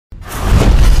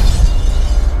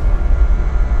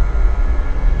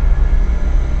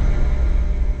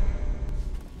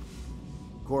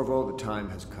Corvo, the time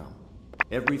has come.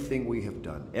 Everything we have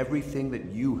done, everything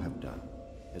that you have done,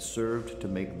 has served to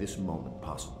make this moment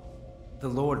possible. The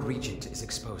Lord Regent is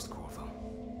exposed, Corvo.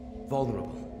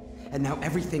 Vulnerable. And now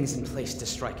everything's in place to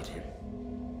strike at him.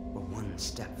 We're one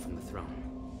step from the throne.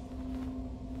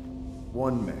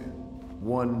 One man,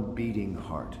 one beating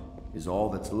heart, is all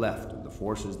that's left of the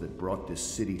forces that brought this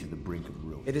city to the brink of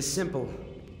ruin. It is simple,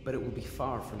 but it will be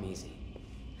far from easy.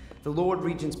 The Lord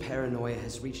Regent's paranoia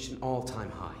has reached an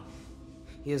all-time high.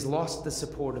 He has lost the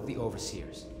support of the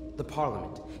Overseers, the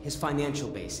Parliament, his financial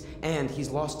base, and he's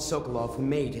lost Sokolov, who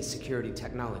made his security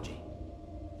technology.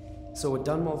 So at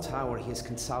Dunwall Tower, he has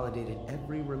consolidated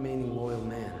every remaining loyal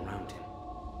man around him.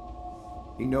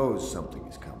 He knows something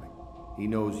is coming. He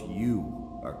knows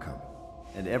you are coming.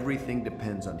 And everything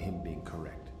depends on him being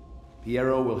correct.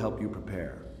 Piero will help you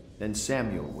prepare. Then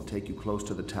Samuel will take you close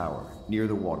to the tower, near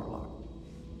the waterlock.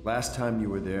 Last time you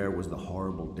were there was the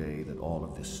horrible day that all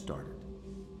of this started.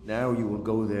 Now you will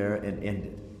go there and end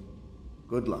it.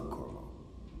 Good luck, Corvo.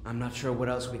 I'm not sure what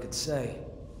else we could say,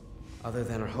 other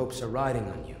than our hopes are riding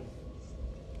on you.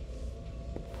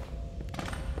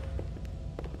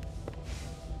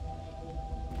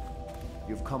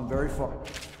 You've come very far.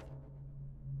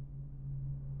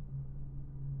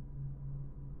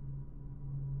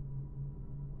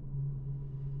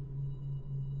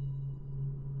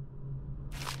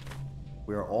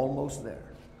 We are almost there.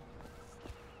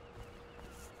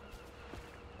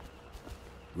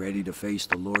 Ready to face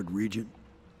the Lord Regent?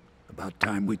 About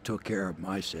time we took care of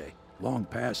my say. Long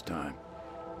past time.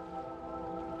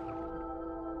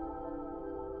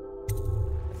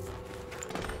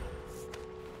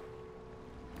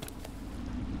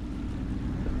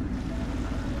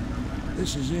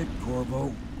 This is it,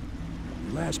 Corvo.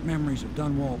 Your last memories of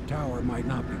Dunwall Tower might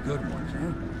not be good ones,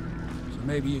 huh? So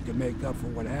maybe you can make up for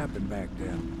what happened back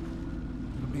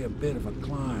then. It'll be a bit of a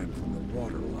climb from the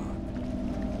waterlock.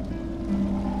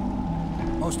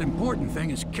 Most important thing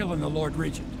is killing the Lord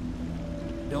Regent.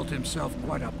 Built himself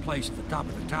quite a place at the top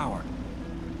of the tower.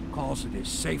 Calls it his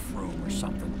safe room or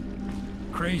something.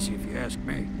 Crazy if you ask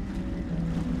me.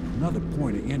 Another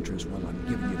point of interest while I'm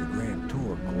giving you the grand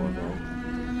tour, Corvo.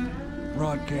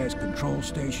 Broadcast control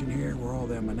station here where all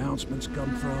them announcements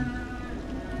come from.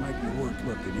 Might be worth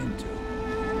looking into.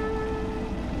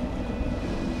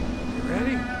 You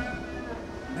ready?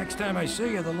 Next time I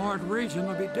see you, the Lord Regent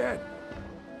will be dead.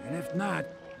 And if not,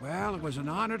 well, it was an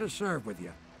honor to serve with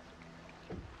you.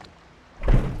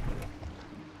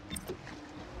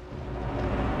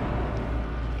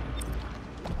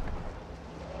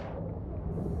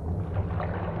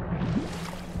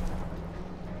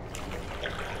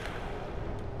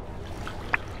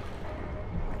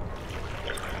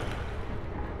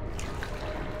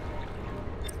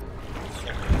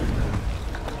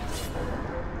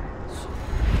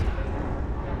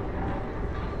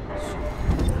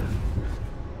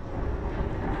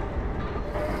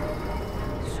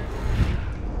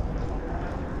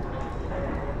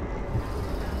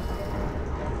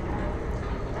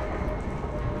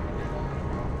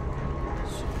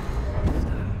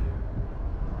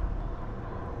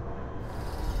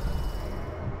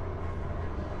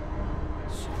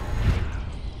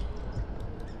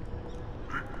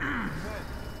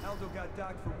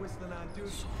 Doc for whistling on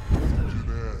duty. Regent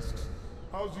asks,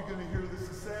 how's he gonna hear this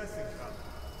assassin coming?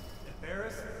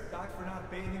 Empress? Doc for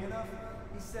not bathing enough?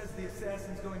 He says the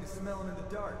assassin's going to smell him in the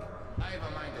dark. I have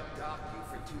a mind to dock you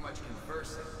for too much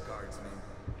conversing, guardsman.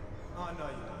 Oh, no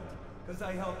you don't. Because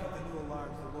I helped with the new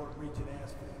alarms the Lord Regent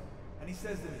asked for. And he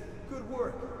says to me, good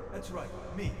work. That's right,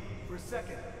 me. For a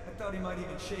second, I thought he might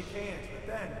even shake hands, but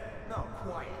then, no,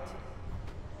 quiet.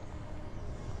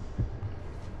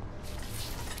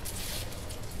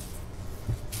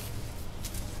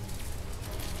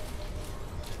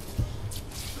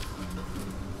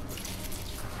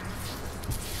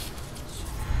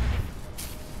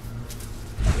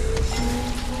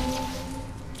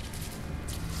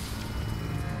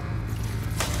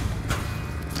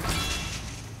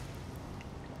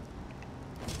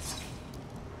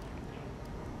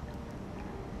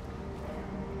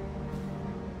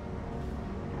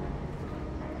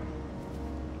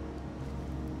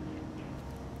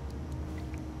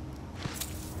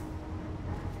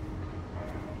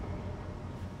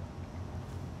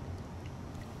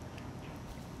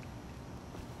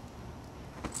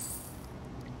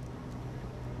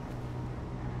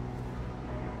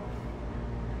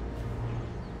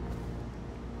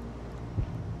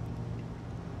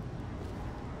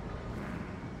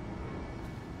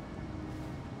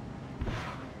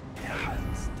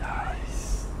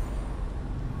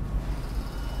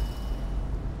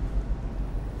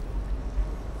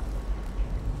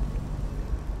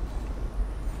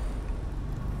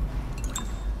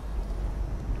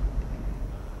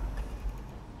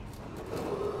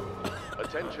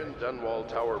 Attention Dunwall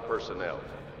Tower personnel.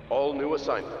 All new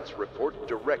assignments report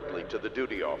directly to the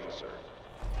duty officer.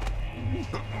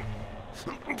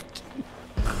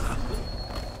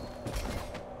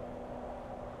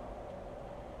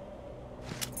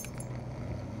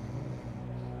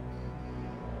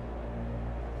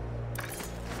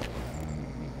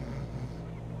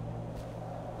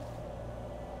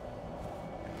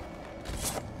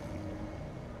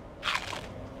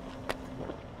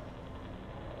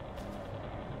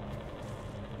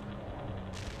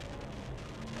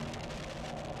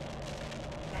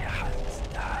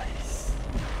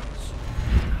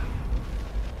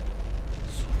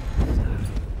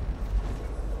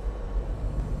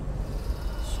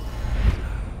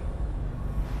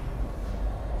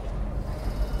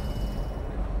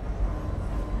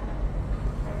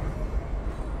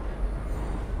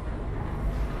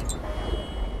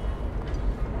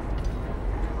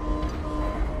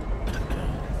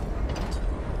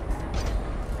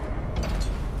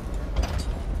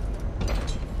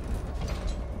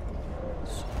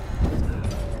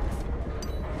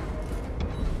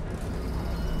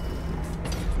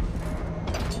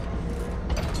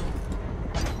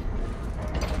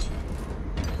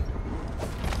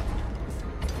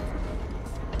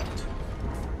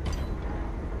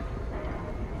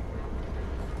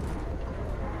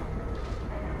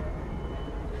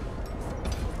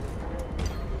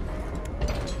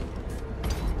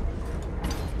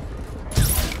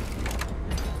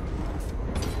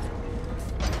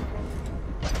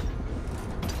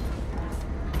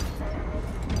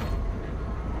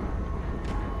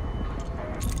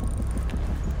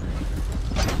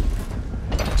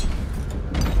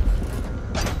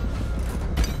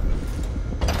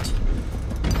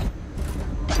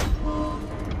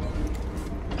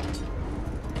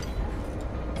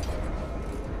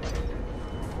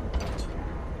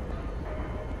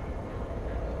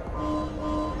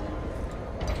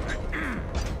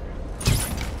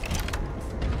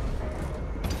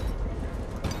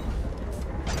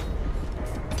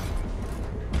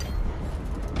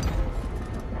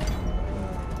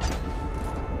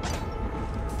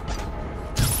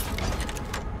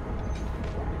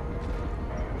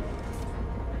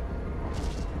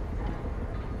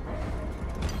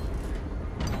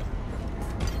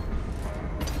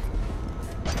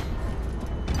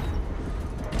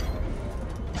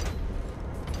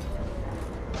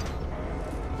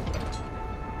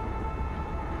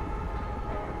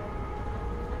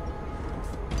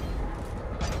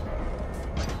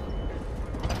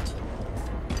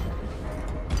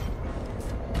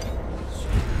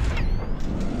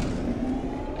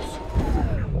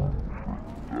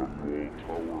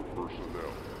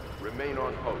 Remain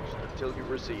on post until you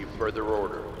receive further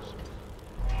orders.